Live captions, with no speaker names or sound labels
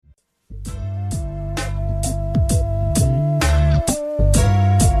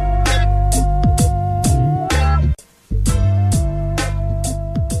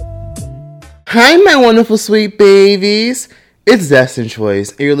Hi, my wonderful sweet babies. It's Destin Choice,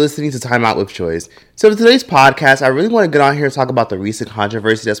 and you're listening to Time Out with Choice. So for today's podcast, I really want to get on here and talk about the recent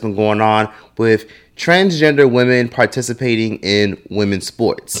controversy that's been going on with transgender women participating in women's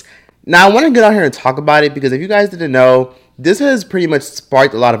sports. Now, I want to get on here and talk about it because if you guys didn't know, this has pretty much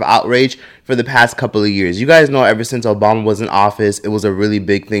sparked a lot of outrage for the past couple of years. You guys know ever since Obama was in office, it was a really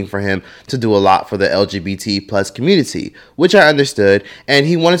big thing for him to do a lot for the LGBT plus community, which I understood. And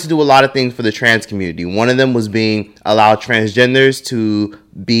he wanted to do a lot of things for the trans community. One of them was being allowed transgenders to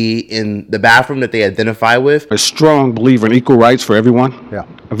be in the bathroom that they identify with. A strong believer in equal rights for everyone. Yeah.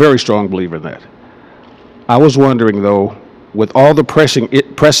 A very strong believer in that. I was wondering, though, with all the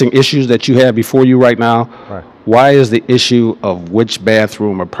pressing issues that you have before you right now, Right. why is the issue of which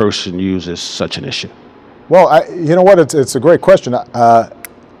bathroom a person uses such an issue? Well, you know what? It's a great question.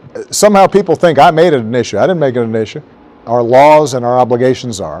 Somehow people think I made it an issue. I didn't make it an issue. Our laws and our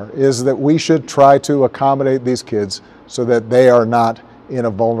obligations is that we should try to accommodate these kids so that they are not in a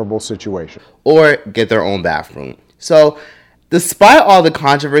vulnerable situation. Or get their own bathroom. So, despite all the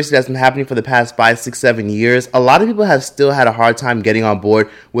controversy that's been happening for the past 5, 6, 7 years, a lot of people have still had a hard time getting on board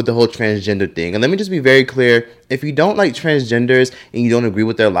with the whole transgender thing. And let me just be very clear, if you don't like transgenders and you don't agree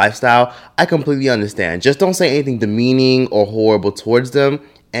with their lifestyle, I completely understand. Just don't say anything demeaning or horrible towards them,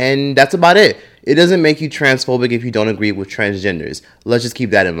 and that's about it. It doesn't make you transphobic if you don't agree with transgenders. Let's just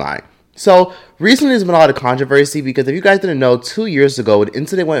keep that in mind. So, recently there's been a lot of controversy because if you guys didn't know, 2 years ago, an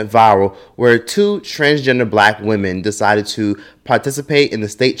incident went viral where 2 transgender black women decided to participate in the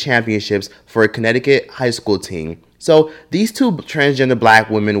state championships for a Connecticut high school team. So, these 2 transgender black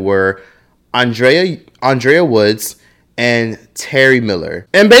women were Andrea Woods and Terry Miller.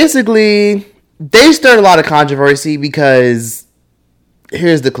 And basically, they stirred a lot of controversy because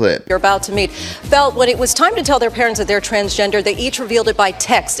here's the clip. You're about to meet felt when it was time to tell their parents that they're transgender, they each revealed it by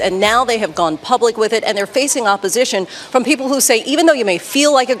text, and now they have gone public with it, and they're facing opposition from people who say even though you may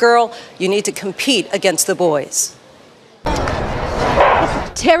feel like a girl, you need to compete against the boys.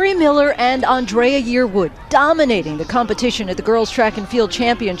 Terry Miller and Andrea Yearwood dominating the competition at the girls' track and field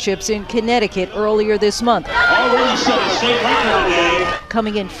championships in Connecticut earlier this month. Already set a state record today.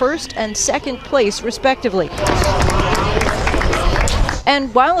 Coming in first and second place, respectively.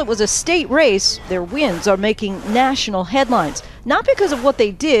 And while it was a state race, their wins are making national headlines, not because of what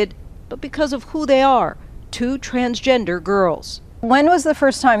they did, but because of who they are, 2 transgender girls. When was the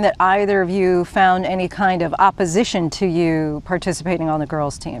first time that either of you found any kind of opposition to you participating on the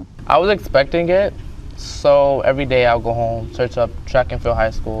girls' team? I was expecting it, so every day I'll go home, search up track and field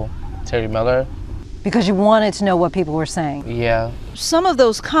high school, Terry Miller. Because you wanted to know what people were saying? Yeah. Some of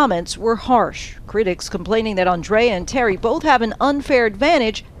those comments were harsh. Critics complaining that Andrea and Terry both have an unfair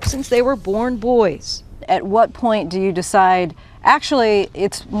advantage since they were born boys. At what point do you decide, actually,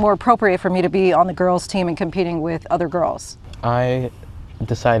 it's more appropriate for me to be on the girls' team and competing with other girls? I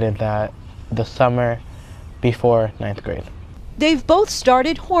decided that the summer before 9th grade. They've both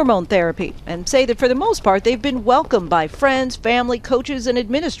started hormone therapy and say that for the most part they've been welcomed by friends, family, coaches, and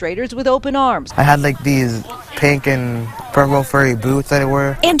administrators with open arms. I had like these pink and purple furry boots that I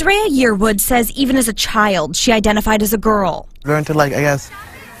wear. Andrea Yearwood says even as a child she identified as a girl. Learn to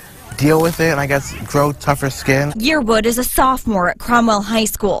deal with it and grow tougher skin. Yearwood is a sophomore at Cromwell High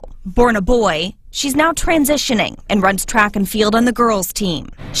School. Born a boy, she's now transitioning and runs track and field on the girls' team.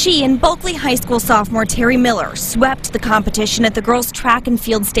 She and Bulkley High School sophomore Terry Miller swept the competition at the girls' track and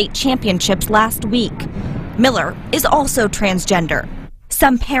field state championships last week. Miller is also transgender.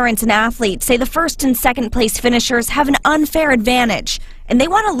 Some parents and athletes say the first and second place finishers have an unfair advantage, and they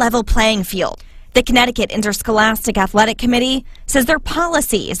want a level playing field. The Connecticut Interscholastic Athletic Committee says their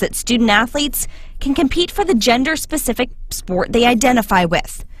policy is that student athletes can compete for the gender-specific sport they identify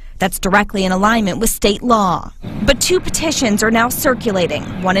with. That's directly in alignment with state law. But 2 petitions are now circulating,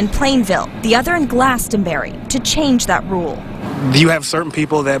 one in Plainville, the other in Glastonbury, to change that rule. You have certain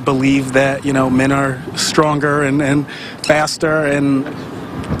people that believe that, men are stronger and faster, and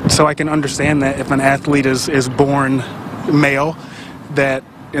so I can understand that if an athlete is born male,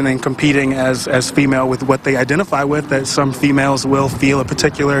 and then competing as female with what they identify with, that some females will feel a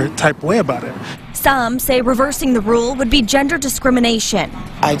particular type of way about it. Some say reversing the rule would be gender discrimination.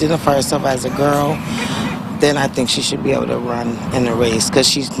 Identify herself as a girl, then I think she should be able to run in the race because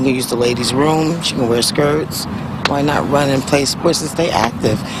she can use the ladies' room, she can wear skirts. Why not run and play sports and stay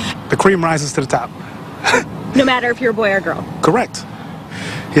active? The cream rises to the top. No matter if you're a boy or girl. Correct.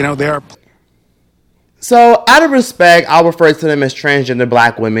 There are... So, out of respect, I'll refer to them as transgender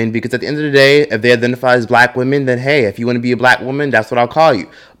black women because at the end of the day, if they identify as black women, then hey, if you want to be a black woman, that's what I'll call you.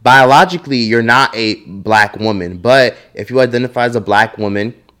 Biologically, you're not a black woman, but if you identify as a black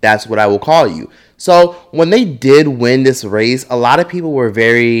woman, that's what I will call you. So when they did win this race, a lot of people were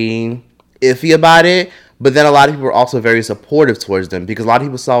very iffy about it, but then a lot of people were also very supportive towards them because a lot of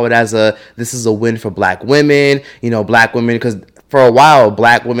people saw it as this is a win for black women, black women, because for a while,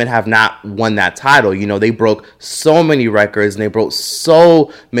 black women have not won that title. They broke so many records and they broke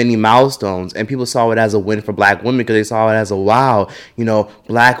so many milestones, and people saw it as a win for black women because they saw it as wow,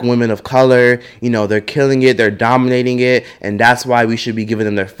 black women of color, they're killing it, they're dominating it, and that's why we should be giving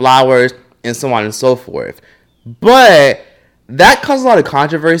them their flowers, and so on and so forth. But that caused a lot of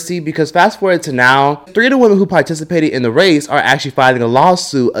controversy because fast forward to now, 3 of the women who participated in the race are actually filing a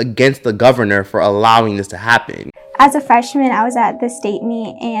lawsuit against the governor for allowing this to happen. As a freshman, I was at the state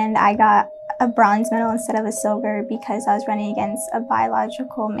meet and I got a bronze medal instead of a silver because I was running against a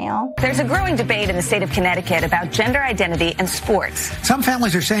biological male. There's a growing debate in the state of Connecticut about gender identity and sports. Some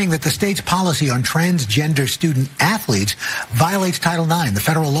families are saying that the state's policy on transgender student athletes violates Title IX, the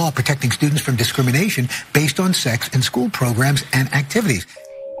federal law protecting students from discrimination based on sex in school programs and activities.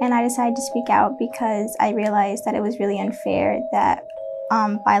 And I decided to speak out because I realized that it was really unfair that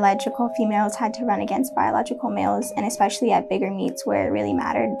biological females had to run against biological males, and especially at bigger meets where it really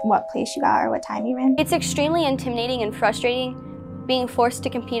mattered what place you got or what time you ran. It's extremely intimidating and frustrating being forced to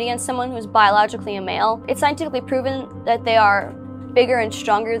compete against someone who's biologically a male. It's scientifically proven that they are bigger and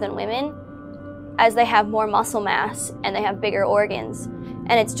stronger than women as they have more muscle mass and they have bigger organs.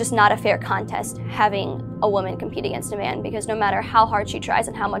 And it's just not a fair contest having a woman compete against a man because no matter how hard she tries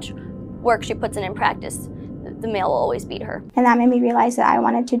and how much work she puts in practice, the male will always beat her. And that made me realize that I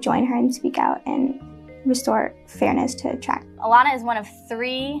wanted to join her and speak out and restore fairness to track. Alana is one of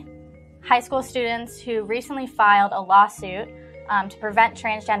 3 high school students who recently filed a lawsuit to prevent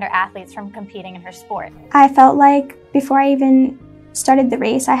transgender athletes from competing in her sport. I felt like before I even started the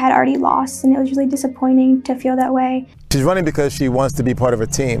race, I had already lost, and it was really disappointing to feel that way. She's running because she wants to be part of a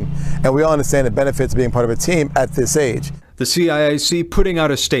team, and we all understand the benefits of being part of a team at this age. The CIAC putting out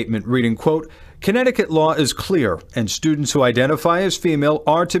a statement reading, quote, Connecticut law is clear, and students who identify as female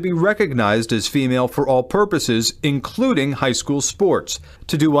are to be recognized as female for all purposes, including high school sports.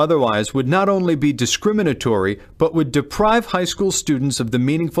 To do otherwise would not only be discriminatory, but would deprive high school students of the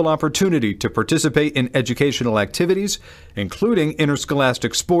meaningful opportunity to participate in educational activities, including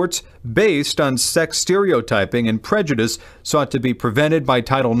interscholastic sports, based on sex stereotyping and prejudice sought to be prevented by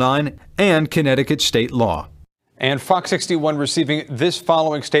Title IX and Connecticut state law. And Fox 61 receiving this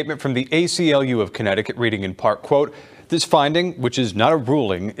following statement from the ACLU of Connecticut, reading in part, quote, this finding, which is not a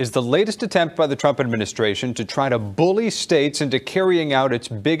ruling, is the latest attempt by the Trump administration to try to bully states into carrying out its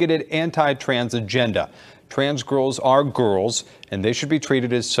bigoted anti-trans agenda. Trans girls are girls, and they should be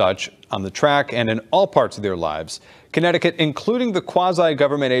treated as such on the track and in all parts of their lives. Connecticut, including the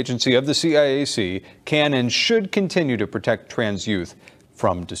quasi-government agency of the CIAC, can and should continue to protect trans youth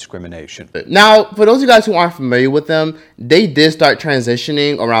from discrimination. Now, for those of you guys who aren't familiar with them, they did start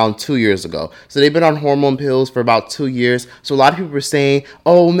transitioning around 2 years ago. So they've been on hormone pills for about 2 years. So a lot of people were saying,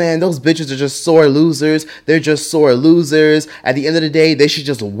 oh man, those bitches are just sore losers. They're just sore losers. At the end of the day, they should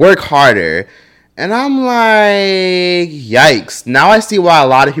just work harder. And I'm like, yikes. Now I see why a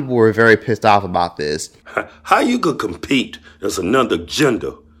lot of people were very pissed off about this. How you could compete as another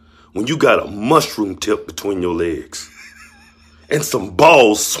gender when you got a mushroom tip between your legs? And some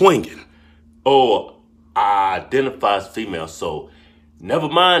balls swinging. Oh, I identify as female, so never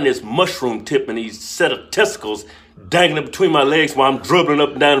mind this mushroom tip and these set of testicles dangling between my legs while I'm dribbling up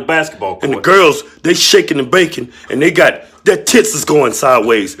and down the basketball court. And the girls, they shaking and baking, and they got their tits is going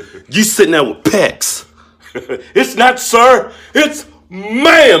sideways. You sitting there with pecs. It's not sir, it's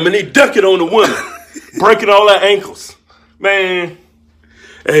ma'am, and they duck it on the women, breaking all their ankles. Man,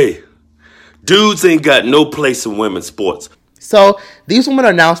 hey, dudes ain't got no place in women's sports. So these women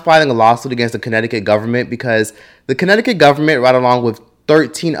are now filing a lawsuit against the Connecticut government because the Connecticut government, right along with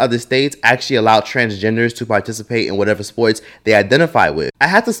 13 other states, actually allowed transgenders to participate in whatever sports they identify with. I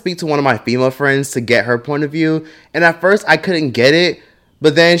had to speak to one of my female friends to get her point of view, and at first I couldn't get it,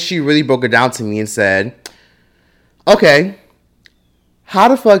 but then she really broke it down to me and said, okay, how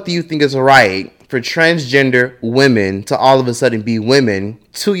the fuck do you think it's right for transgender women to all of a sudden be women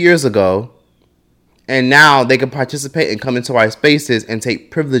 2 years ago, and now they can participate and come into our spaces and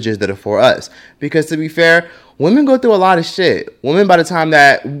take privileges that are for us? Because to be fair, women go through a lot of shit. Women by the time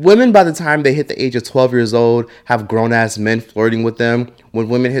they hit the age of 12 years old have grown-ass men flirting with them. When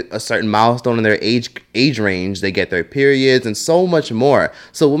women hit a certain milestone in their age range, they get their periods and so much more.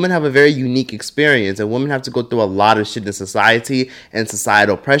 So women have a very unique experience, and women have to go through a lot of shit in society and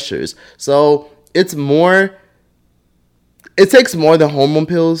societal pressures. So it takes more than hormone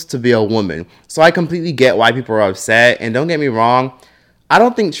pills to be a woman. So I completely get why people are upset. And don't get me wrong, I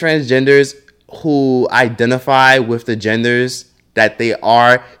don't think transgenders who identify with the genders that they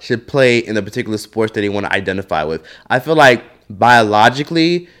are should play in the particular sports that they want to identify with. I feel like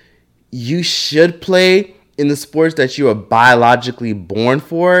biologically, you should play in the sports that you are biologically born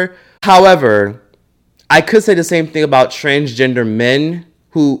for. However, I could say the same thing about transgender men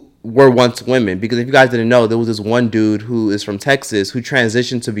who were once women, because if you guys didn't know, there was this one dude who is from Texas who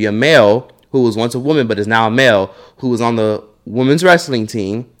transitioned to be a male, who was once a woman but is now a male, who was on the women's wrestling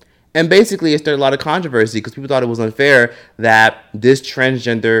team. And basically, it started a lot of controversy because people thought it was unfair that this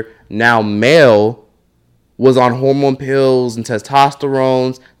transgender, now male, was on hormone pills and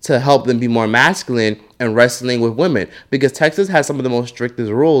testosterones to help them be more masculine and wrestling with women. Because Texas has some of the most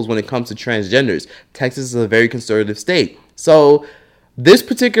strictest rules when it comes to transgenders. Texas is a very conservative state. So this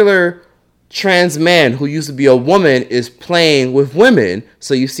particular trans man who used to be a woman is playing with women.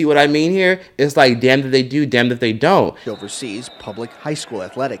 So you see what I mean here? It's like damned if they do, damned if they don't. Oversees public high school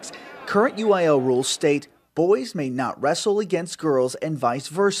athletics. Current UIL rules state boys may not wrestle against girls and vice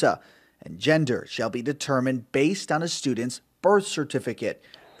versa, and gender shall be determined based on a student's birth certificate.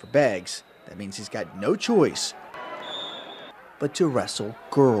 For Beggs, that means he's got no choice but to wrestle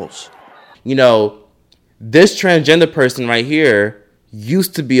girls. You know, this transgender person right here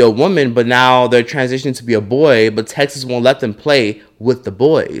used to be a woman, but now they're transitioning to be a boy, but Texas won't let them play with the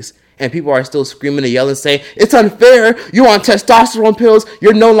boys. And people are still screaming and yelling, saying, it's unfair, you're on testosterone pills,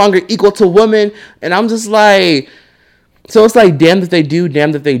 you're no longer equal to women. And I'm just like, so it's like, damned if they do,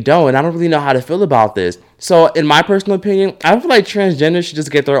 damned if they don't. And I don't really know how to feel about this. So in my personal opinion, I feel like transgenders should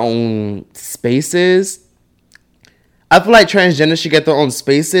just get their own spaces. But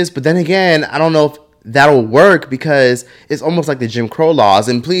then again, I don't know if that'll work because it's almost like the Jim Crow laws.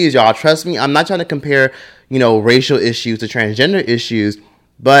 And please, y'all, trust me, I'm not trying to compare, racial issues to transgender issues.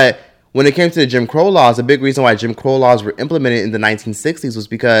 But when it came to the Jim Crow laws, a big reason why Jim Crow laws were implemented in the 1960s was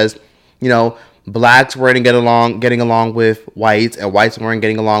because, blacks weren't getting along with whites and whites weren't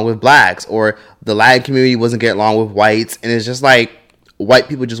getting along with blacks, or the Latin community wasn't getting along with whites. And it's just like white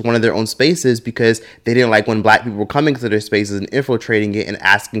people just wanted their own spaces because they didn't like when black people were coming to their spaces and infiltrating it and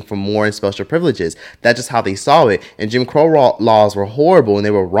asking for more and special privileges. That's just how they saw it. And Jim Crow laws were horrible and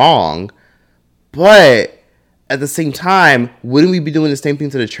they were wrong. But at the same time, wouldn't we be doing the same thing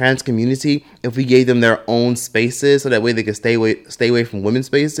to the trans community if we gave them their own spaces so that way they could stay away from women's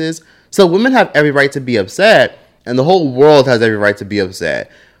spaces? So women have every right to be upset, and the whole world has every right to be upset.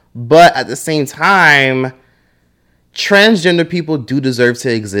 But at the same time, transgender people do deserve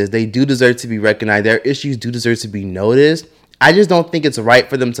to exist. They do deserve to be recognized. Their issues do deserve to be noticed. I just don't think it's right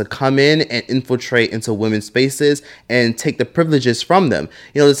for them to come in and infiltrate into women's spaces and take the privileges from them.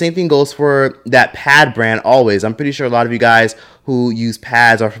 The same thing goes for that pad brand, Always. I'm pretty sure a lot of you guys who use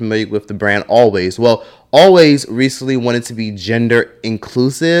pads are familiar with the brand Always. Well, Always recently wanted to be gender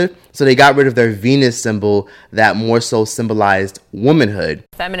inclusive, so they got rid of their Venus symbol that more so symbolized womanhood.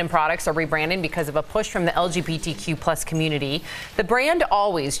 Feminine products are rebranding because of a push from the LGBTQ plus community. The brand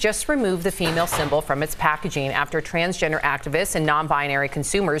Always just removed the female symbol from its packaging after transgender activists and non-binary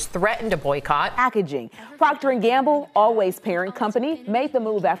consumers threatened to boycott packaging. Procter & Gamble, Always parent company, made the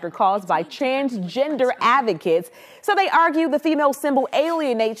move after calls by transgender advocates. So they argue the female symbol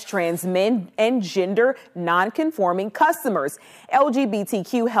alienates trans men and gender non-conforming customers.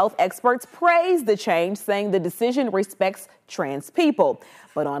 LGBTQ health experts praise the change, saying the decision respects trans people.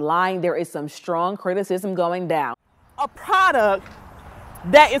 But online, there is some strong criticism going down. A product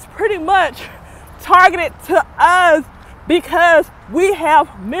that is pretty much targeted to us because we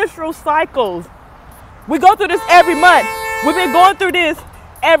have menstrual cycles. We go through this every month. We've been going through this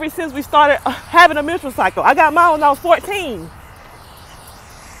ever since we started having a menstrual cycle. I got mine when I was 14.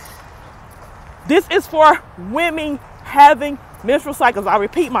 This is for women having menstrual cycles. I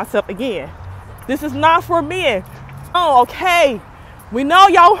repeat myself again. This is not for men. Oh, okay. We know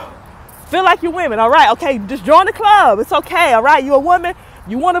y'all feel like you're women, all right? Okay, just join the club. It's okay, all right? You're a woman.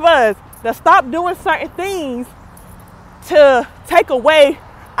 You're one of us. Now stop doing certain things to take away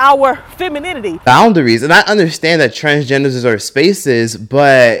our femininity. Boundaries. And I understand that transgenders deserve spaces,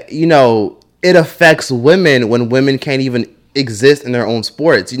 but, it affects women when women can't even exist in their own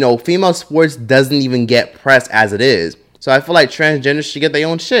sports. Female sports doesn't even get press as it is. So I feel like transgenders should get their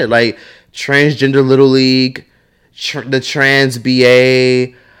own shit. Like Transgender Little League, the Trans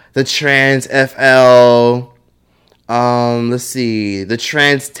BA, the Trans FL, the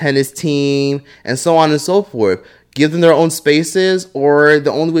Trans Tennis Team, and so on and so forth. Give them their own spaces, or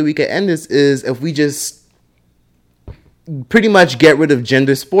the only way we can end this is if we just pretty much get rid of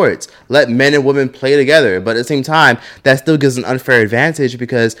gender sports. Let men and women play together. But at the same time, that still gives an unfair advantage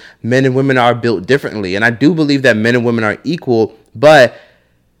because men and women are built differently. And I do believe that men and women are equal, But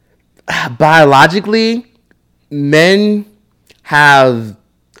biologically, men have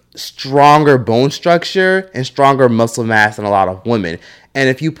stronger bone structure and stronger muscle mass than a lot of women. And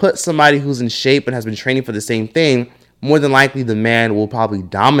if you put somebody who's in shape and has been training for the same thing, more than likely the man will probably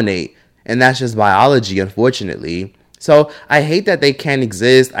dominate. And that's just biology, unfortunately. So I hate that they can't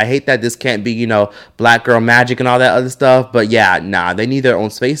exist. I hate that this can't be, black girl magic and all that other stuff. But yeah, they need their own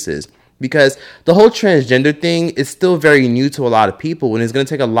spaces. Because the whole transgender thing is still very new to a lot of people, and it's going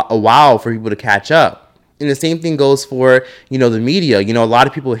to take a while for people to catch up. And the same thing goes for, the media. A lot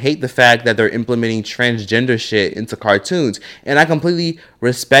of people hate the fact that they're implementing transgender shit into cartoons. And I completely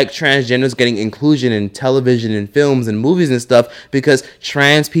respect transgenders getting inclusion in television and films and movies and stuff, because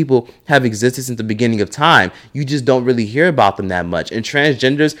trans people have existed since the beginning of time. You just don't really hear about them that much. And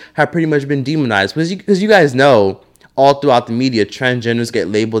transgenders have pretty much been demonized. Because you guys know, all throughout the media, transgenders get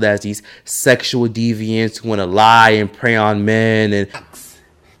labeled as these sexual deviants who want to lie and prey on men. And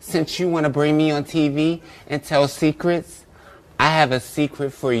since you want to bring me on TV and tell secrets, I have a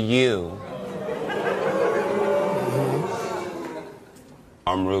secret for you.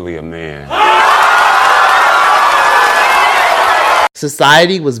 I'm really a man.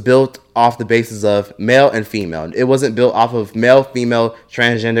 Society was built off the basis of male and female. It wasn't built off of male, female,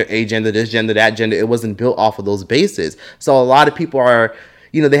 transgender, agender, this gender, that gender. It wasn't built off of those bases. So a lot of people are,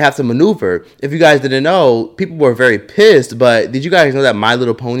 they have to maneuver. If you guys didn't know, people were very pissed, but did you guys know that My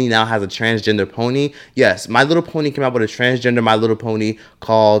Little Pony now has a transgender pony? Yes, My Little Pony came out with a transgender My Little Pony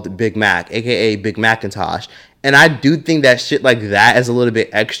called Big Mac, aka Big Macintosh. And I do think that shit like that is a little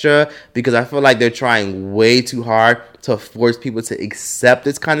bit extra, because I feel like they're trying way too hard to force people to accept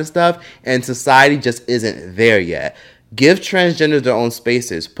this kind of stuff, and society just isn't there yet. Give transgenders their own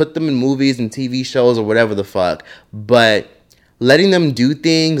spaces. Put them in movies and TV shows or whatever the fuck. But letting them do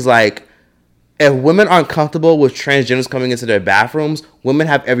things like, if women aren't comfortable with transgenders coming into their bathrooms, women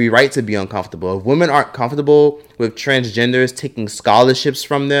have every right to be uncomfortable. If women aren't comfortable with transgenders taking scholarships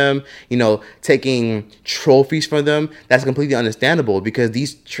from them, taking trophies from them, that's completely understandable, because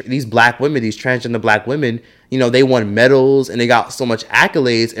these black women, these transgender black women, they won medals and they got so much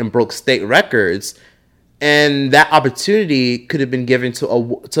accolades and broke state records. And that opportunity could have been given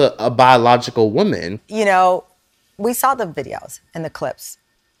to a biological woman. We saw the videos and the clips.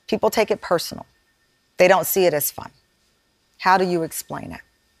 People take it personal. They don't see it as fun. How do you explain it?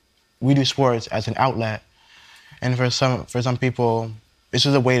 We do sports as an outlet, and for some people, it's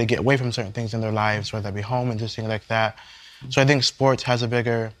just a way to get away from certain things in their lives, whether it be home and just things like that. So I think sports has a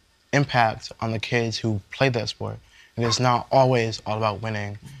bigger impact on the kids who play that sport, and it's not always all about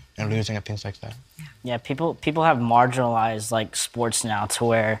winning and losing and things like that. Yeah, people have marginalized sports now to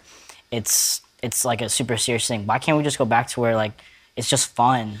where it's like a super serious thing. Why can't we just go back to where it's just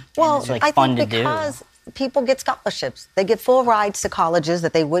fun? Well, and it's I fun think to do. Because people get scholarships. They get full rides to colleges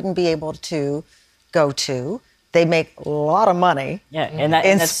that they wouldn't be able to go to. They make a lot of money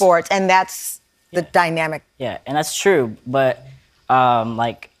in sports, and that's the dynamic. Yeah, and that's true. But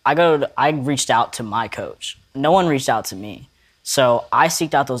I reached out to my coach. No one reached out to me. So I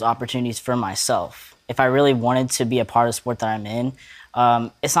seeked out those opportunities for myself. If I really wanted to be a part of the sport that I'm in,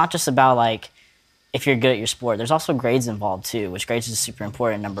 it's not just about if you're good at your sport. There's also grades involved too, which grades is super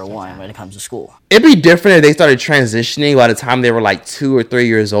important, number one, when it comes to school. It'd be different if they started transitioning by the time they were 2 or 3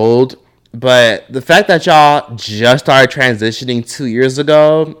 years old. But the fact that y'all just started transitioning 2 years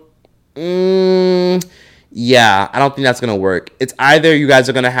ago, yeah, I don't think that's going to work. It's either you guys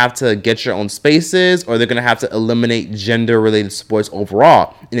are going to have to get your own spaces, or they're going to have to eliminate gender-related sports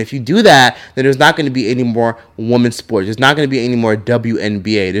overall. And if you do that, then there's not going to be any more women's sports. There's not going to be any more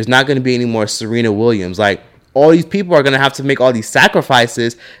WNBA. There's not going to be any more Serena Williams. All these people are going to have to make all these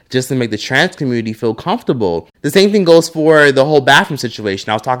sacrifices just to make the trans community feel comfortable. The same thing goes for the whole bathroom situation.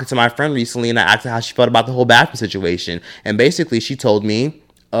 I was talking to my friend recently, and I asked her how she felt about the whole bathroom situation. And basically, she told me,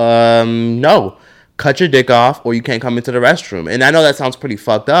 no. Cut your dick off, or you can't come into the restroom. And I know that sounds pretty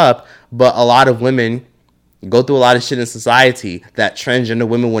fucked up, but a lot of women go through a lot of shit in society that transgender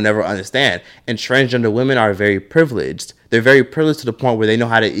women will never understand. And transgender women are very privileged. They're very privileged to the point where they know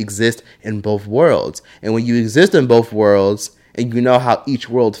how to exist in both worlds. And when you exist in both worlds and you know how each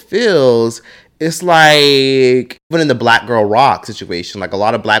world feels, it's even in the Black Girl Rock situation, a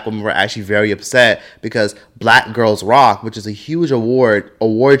lot of black women were actually very upset because Black Girls Rock, which is a huge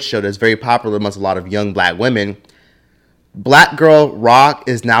award show that's very popular amongst a lot of young black women, Black Girl Rock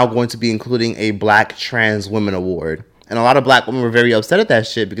is now going to be including a Black Trans Women Award. And a lot of black women were very upset at that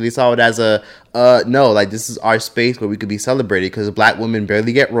shit because they saw it as this is our space where we could be celebrated, because black women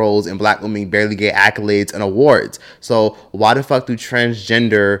barely get roles and black women barely get accolades and awards. So why the fuck do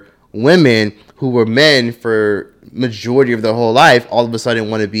transgender women who were men for majority of their whole life, all of a sudden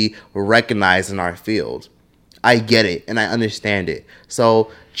want to be recognized in our field. I get it and I understand it.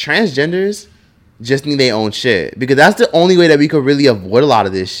 So transgenders just need their own shit, because that's the only way that we could really avoid a lot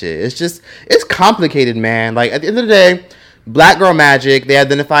of this shit. It's complicated, man. Like, at the end of the day, Black Girl Magic, they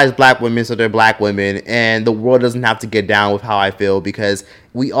identify as black women, so they're black women, and the world doesn't have to get down with how I feel, because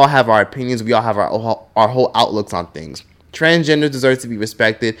we all have our opinions, we all have our whole outlooks on things. Transgenders deserve to be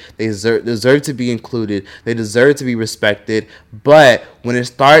respected, they deserve to be included, they deserve to be respected, but when it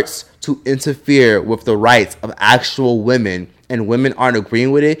starts to interfere with the rights of actual women, and women aren't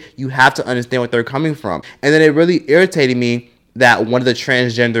agreeing with it, you have to understand what they're coming from. And then it really irritated me that one of the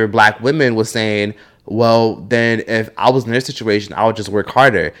transgender black women was saying, well, then if I was in their situation, I would just work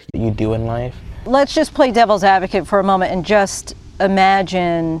harder. You do in life? Let's just play devil's advocate for a moment and just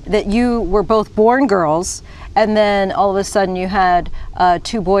imagine that you were both born girls, and then all of a sudden you had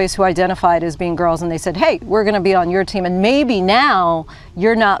two boys who identified as being girls, and they said, hey, we're going to be on your team, and maybe now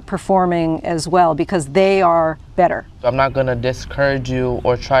you're not performing as well because they are better. I'm not going to discourage you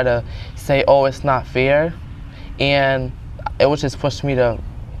or try to say, oh, it's not fair, and it would just push me to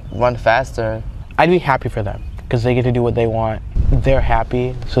run faster. I'd be happy for them because they get to do what they want. They're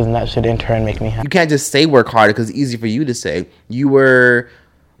happy, so then that should in turn make me happy. You can't just say work harder because it's easy for you to say. You were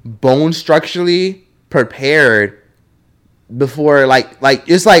bone structurally prepared before, like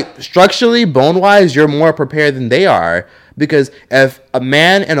it's like structurally, bone-wise, you're more prepared than they are. Because if a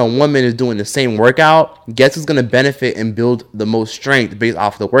man and a woman is doing the same workout, guess who's going to benefit and build the most strength based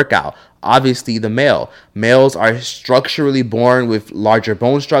off of the workout? Obviously, the male. Males are structurally born with larger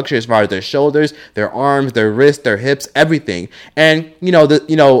bone structure as far as their shoulders, their arms, their wrists, their hips, everything. And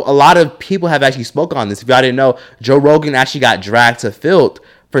a lot of people have actually spoke on this. If y'all didn't know, Joe Rogan actually got dragged to filth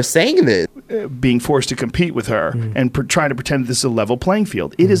for saying this. Being forced to compete with her and trying to pretend this is a level playing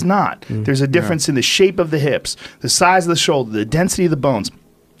field. It is not. There's a difference in the shape of the hips, the size of the shoulder, the density of the bones,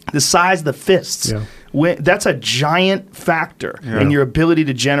 the size of the fists. That's a giant factor in your ability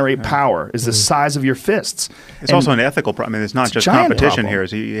to generate power, is the size of your fists. It's also an ethical problem. I mean, it's not just competition here.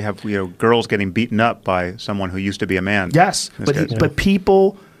 Is you have girls getting beaten up by someone who used to be a man. Yes, but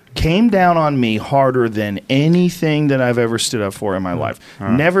people came down on me harder than anything that I've ever stood up for in my life.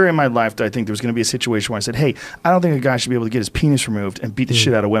 Never in my life did I think there was going to be a situation where I said, hey, I don't think a guy should be able to get his penis removed and beat the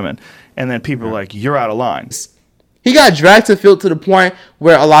shit out of women. And then people are like, you're out of line. He got dragged to filth to the point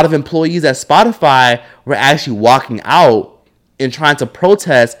where a lot of employees at Spotify were actually walking out and trying to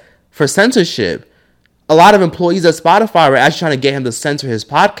protest for censorship. A lot of employees at Spotify were actually trying to get him to censor his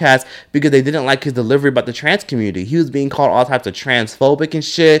podcast because they didn't like his delivery about the trans community. He was being called all types of transphobic and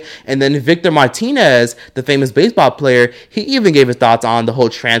shit. And then Victor Martinez, the famous baseball player, he even gave his thoughts on the whole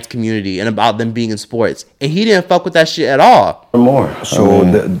trans community and about them being in sports. And he didn't fuck with that shit at all. More. So,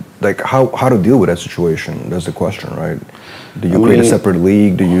 how to deal with that situation? That's the question, right? Do you create a separate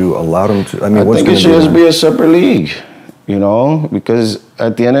league? Do you allow them to? I think it should just be a separate league, because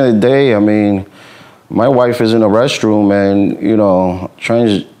at the end of the day, my wife is in a restroom and,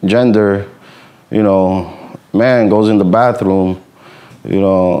 transgender, man goes in the bathroom,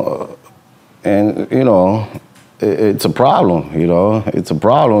 and, it's a problem, It's a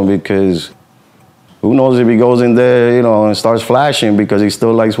problem because who knows if he goes in there, and starts flashing because he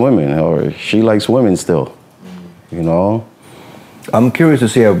still likes women or she likes women still, I'm curious to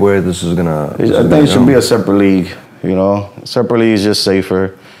see where this is going to... I think it should be a separate league, Separate league is just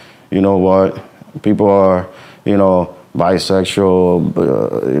safer. You know what? People are,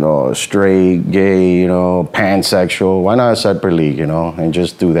 bisexual, straight, gay, pansexual. Why not a separate league, and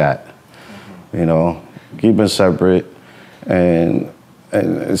just do that, keep it separate and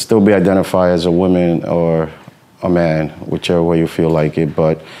still be identified as a woman or a man, whichever way you feel like it.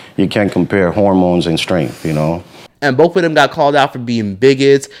 But you can't compare hormones and strength, And both of them got called out for being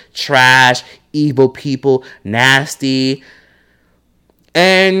bigots, trash, evil people, nasty.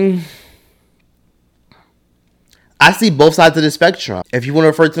 And I see both sides of the spectrum. If you want to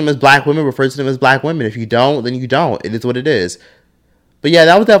refer to them as black women, refer to them as black women. If you don't, then you don't. It is what it is. But yeah,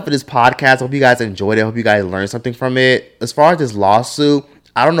 that was that for this podcast. I hope you guys enjoyed it. I hope you guys learned something from it. As far as this lawsuit,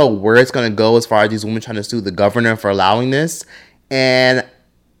 I don't know where it's going to go as far as these women trying to sue the governor for allowing this. And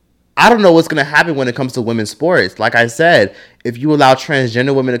I don't know what's going to happen when it comes to women's sports. Like I said, if you allow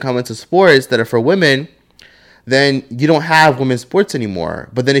transgender women to come into sports that are for women, then you don't have women's sports anymore.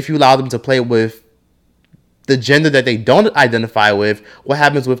 But then if you allow them to play with the gender that they don't identify with, what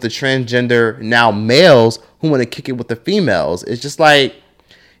happens with the transgender now males who want to kick it with the females? It's just like,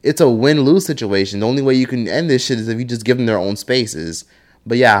 it's a win-lose situation. The only way you can end this shit is if you just give them their own spaces.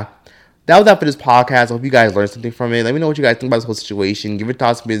 But yeah, that was that for this podcast. I hope you guys learned something from it. Let me know what you guys think about this whole situation. Give your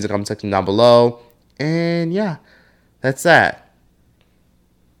thoughts in the comment section down below. And yeah, That's that.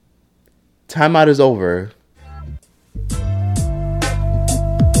 Timeout is over.